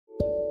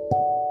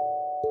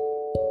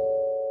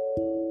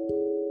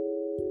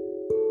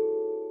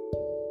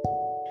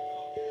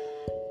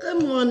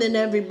Good morning,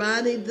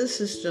 everybody.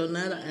 This is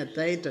Jonetta, and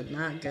they did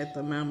not get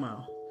the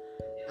memo.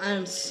 I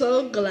am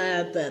so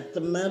glad that the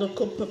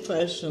medical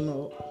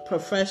professionals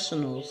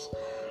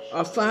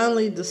are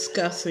finally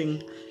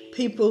discussing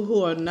people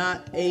who are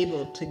not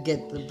able to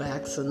get the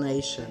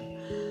vaccination.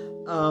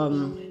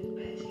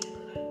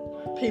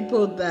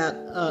 People that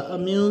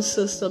immune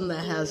system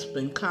that has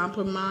been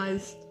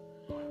compromised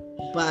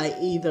by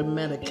either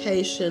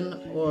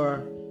medication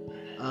or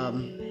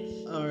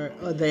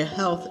their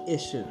health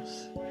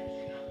issues.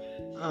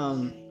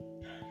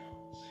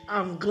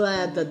 I'm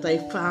glad that they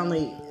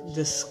finally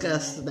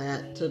discussed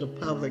that to the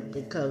public,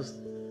 because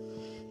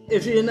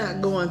if you're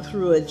not going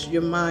through it,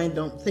 your mind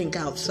don't think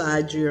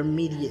outside your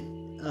immediate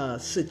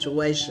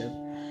situation.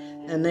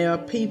 And there are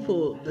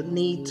people that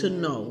need to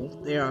know.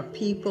 There are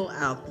people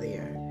out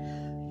there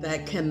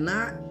that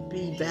cannot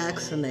be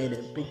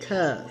vaccinated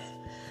because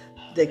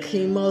the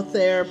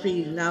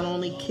chemotherapy not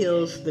only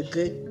kills the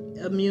good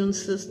immune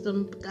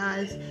system,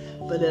 guys,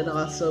 but it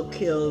also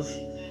kills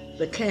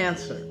the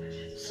cancer.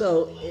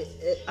 So,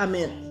 it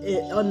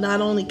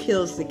not only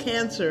kills the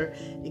cancer,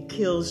 it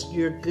kills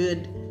your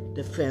good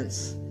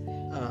defense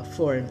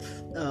for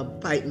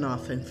fighting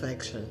off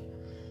infection.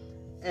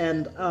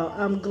 And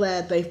I'm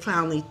glad they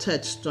finally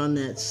touched on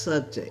that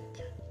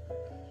subject.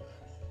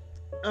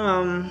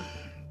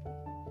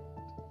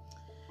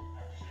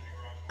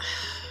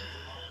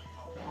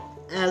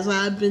 As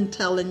I've been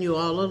telling you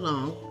all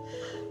along,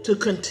 to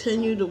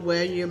continue to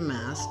wear your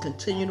mask,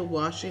 continue to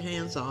wash your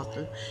hands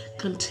often,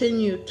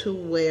 continue to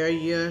wear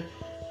your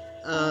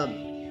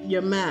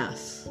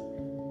mask,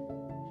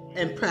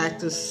 and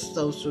practice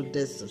social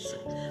distancing.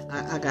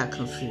 I got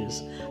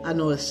confused. I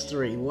know it's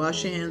 3.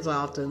 Wash your hands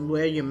often,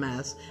 wear your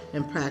mask,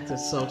 and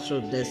practice social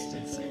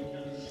distancing.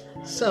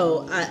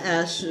 So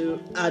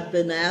I've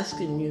been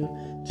asking you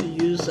to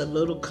use a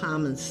little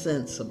common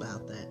sense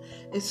about that.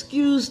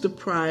 Excuse the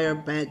prior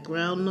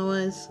background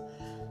noise.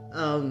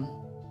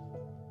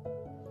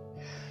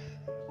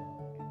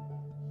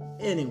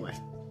 Anyway,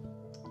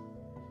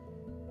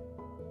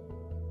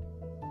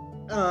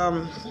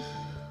 I'm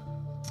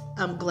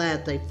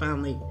glad they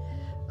finally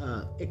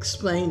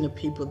explained to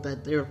people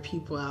that there are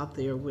people out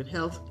there with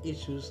health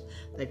issues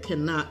that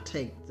cannot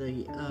take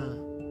the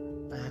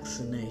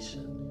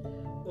vaccination,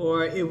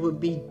 or it would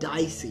be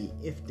dicey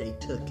if they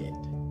took it.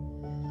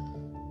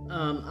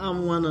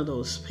 I'm one of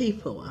those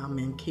people. I'm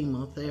in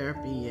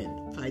chemotherapy. It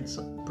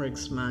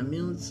breaks my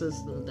immune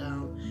system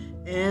down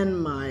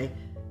and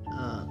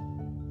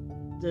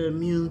the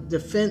immune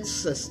defense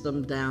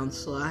system down,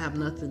 so I have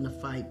nothing to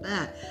fight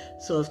back.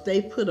 So if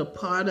they put a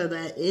part of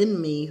that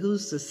in me,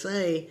 who's to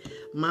say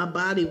my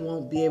body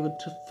won't be able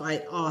to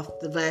fight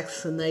off the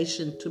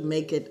vaccination to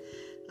make it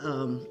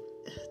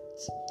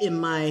in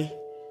my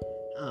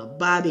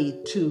body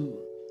to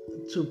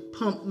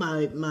pump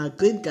my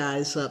good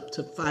guys up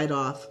to fight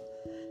off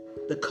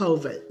the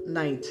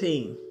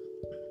COVID-19.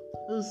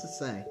 Who's to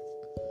say?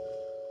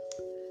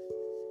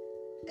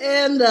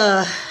 And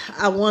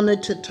I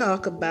wanted to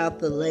talk about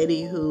the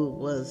lady who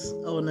was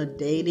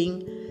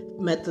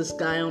met this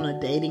guy on a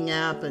dating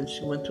app, and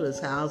she went to his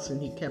house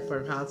and he kept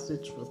her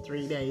hostage for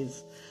 3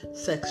 days,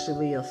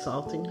 sexually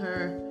assaulting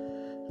her.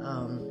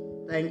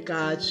 Thank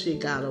God she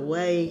got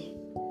away.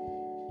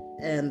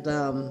 And,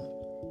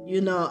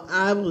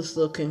 I was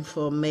looking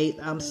for a mate.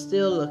 I'm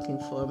still looking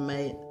for a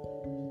mate.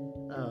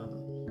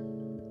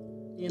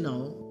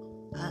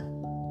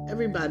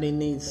 Everybody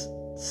needs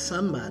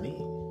somebody.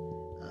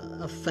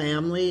 A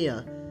family,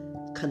 a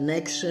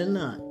connection,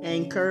 an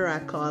anchor, I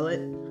call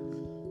it.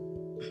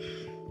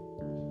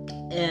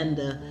 And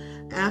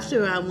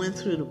after I went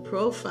through the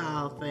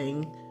profile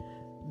thing,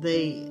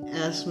 they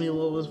asked me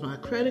what was my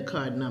credit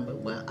card number.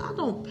 Well, I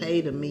don't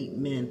pay to meet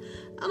men.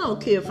 I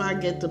don't care if I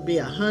get to be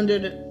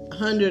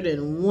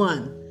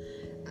 101.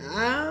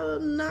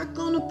 I'm not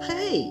going to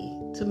pay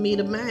to meet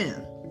a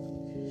man.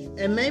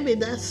 And maybe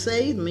that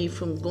saved me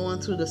from going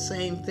through the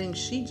same thing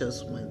she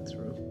just went through.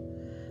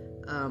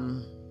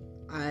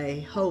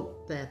 I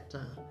hope that,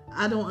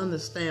 I don't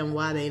understand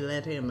why they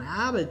let him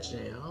out of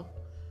jail,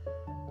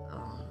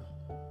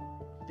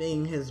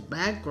 being his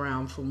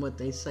background from what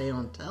they say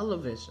on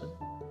television.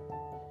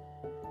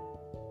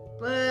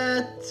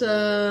 But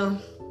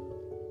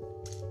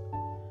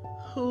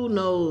who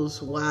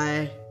knows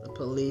why the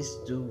police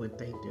do what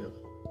they do?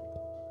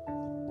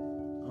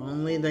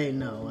 Only they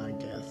know, I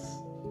guess.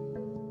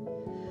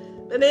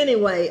 But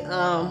anyway,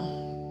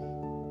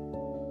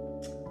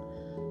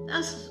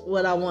 that's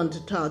what I wanted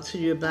to talk to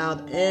you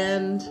about.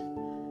 And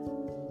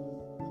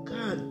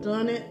God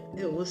darn it,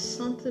 it was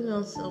something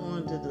else I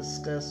wanted to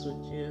discuss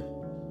with you.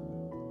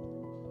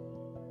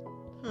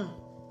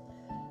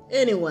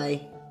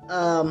 Anyway,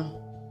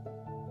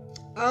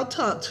 I'll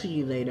talk to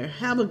you later.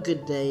 Have a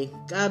good day.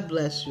 God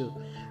bless you.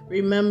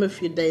 Remember,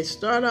 if your day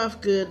start off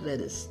good,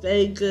 let it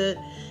stay good.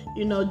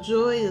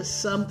 Joy is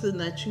something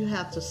that you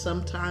have to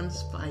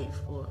sometimes fight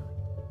for.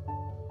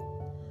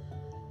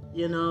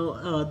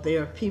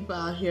 There are people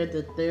out here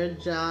that their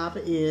job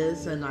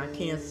is, and I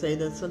can't say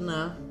this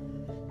enough,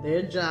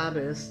 their job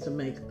is to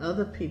make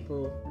other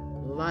people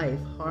life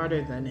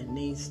harder than it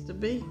needs to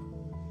be.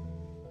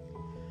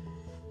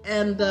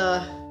 And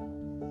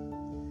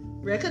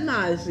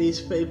recognize these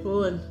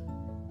people, and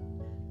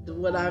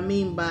what I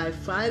mean by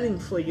fighting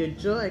for your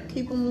joy,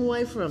 keep them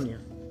away from you.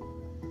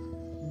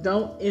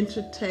 Don't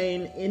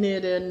entertain any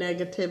of their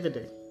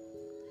negativity.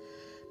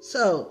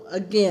 So,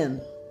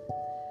 again,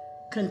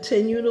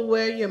 continue to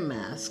wear your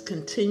mask,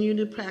 continue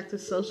to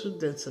practice social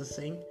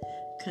distancing,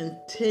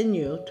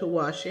 continue to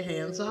wash your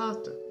hands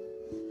often.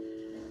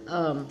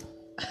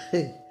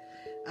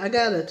 I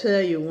gotta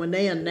tell you, when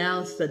they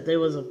announced that there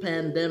was a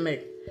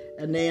pandemic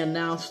and they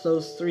announced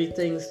those 3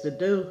 things to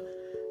do,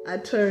 I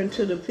turned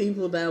to the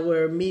people that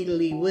were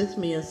immediately with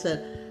me and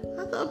said,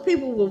 I thought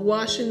people were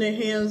washing their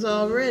hands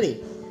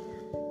already.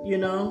 You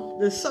know,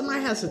 that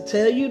somebody has to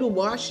tell you to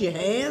wash your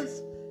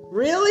hands?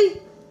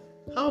 Really?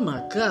 Oh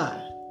my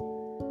God.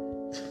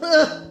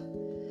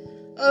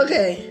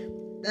 Okay,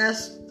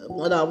 that's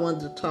what I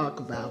wanted to talk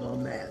about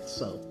on that.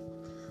 So,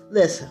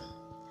 listen,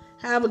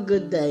 have a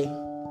good day.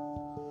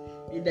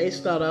 Your day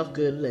start off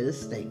good, let it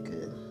stay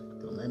good.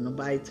 Don't let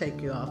nobody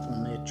take you off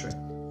on their trip.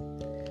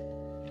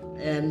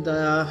 And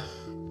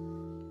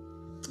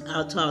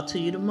I'll talk to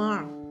you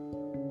tomorrow.